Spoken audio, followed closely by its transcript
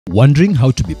Wondering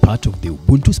how to be part of the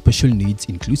Ubuntu Special Needs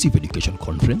Inclusive Education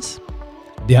Conference?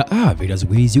 There are various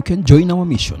ways you can join our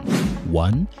mission.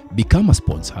 1. Become a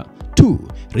sponsor. 2.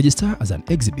 Register as an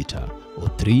exhibitor. Or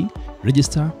 3.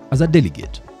 Register as a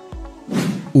delegate.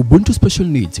 Ubuntu Special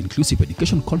Needs Inclusive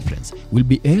Education Conference will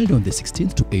be held on the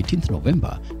 16th to 18th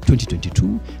November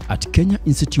 2022 at Kenya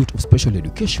Institute of Special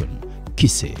Education,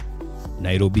 KISE,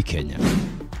 Nairobi, Kenya.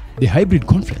 The hybrid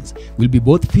conference will be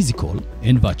both physical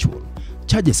and virtual.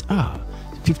 Charges are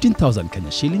 15,000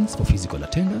 Kenya shillings for physical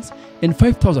attendance and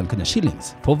 5,000 Kenya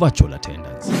shillings for virtual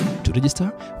attendance. To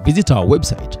register, visit our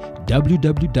website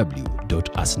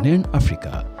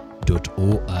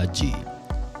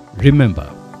www.asnenafrica.org. Remember,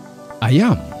 I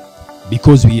am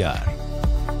because we are.